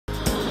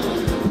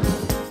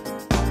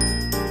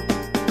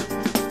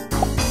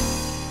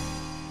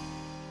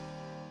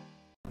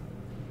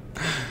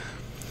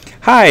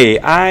Hi,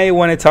 I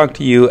want to talk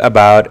to you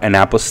about an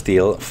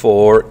apostille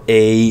for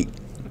a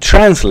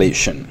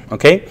translation,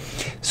 okay?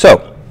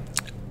 So,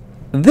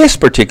 this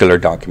particular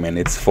document,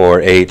 it's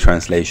for a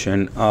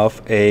translation of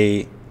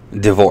a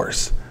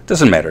divorce.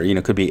 Doesn't matter,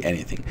 it could be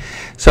anything.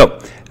 So,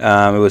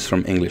 it was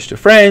from English to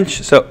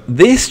French. So,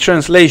 this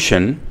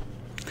translation,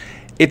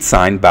 it's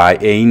signed by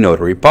a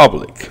notary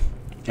public.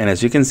 And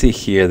as you can see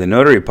here, the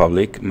notary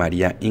public,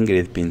 Maria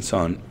Ingrid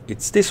Pinzon,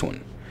 it's this one.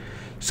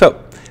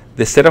 So,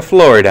 the state of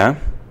Florida,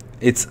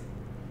 it's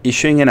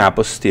issuing an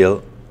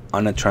apostille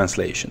on a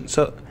translation.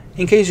 So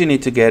in case you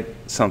need to get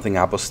something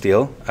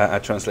apostille, a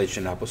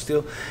translation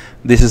apostille,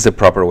 this is the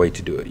proper way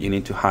to do it. You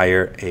need to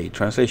hire a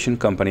translation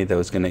company that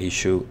was going to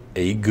issue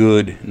a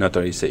good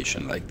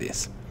notarization like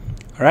this.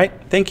 All right,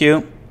 thank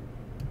you.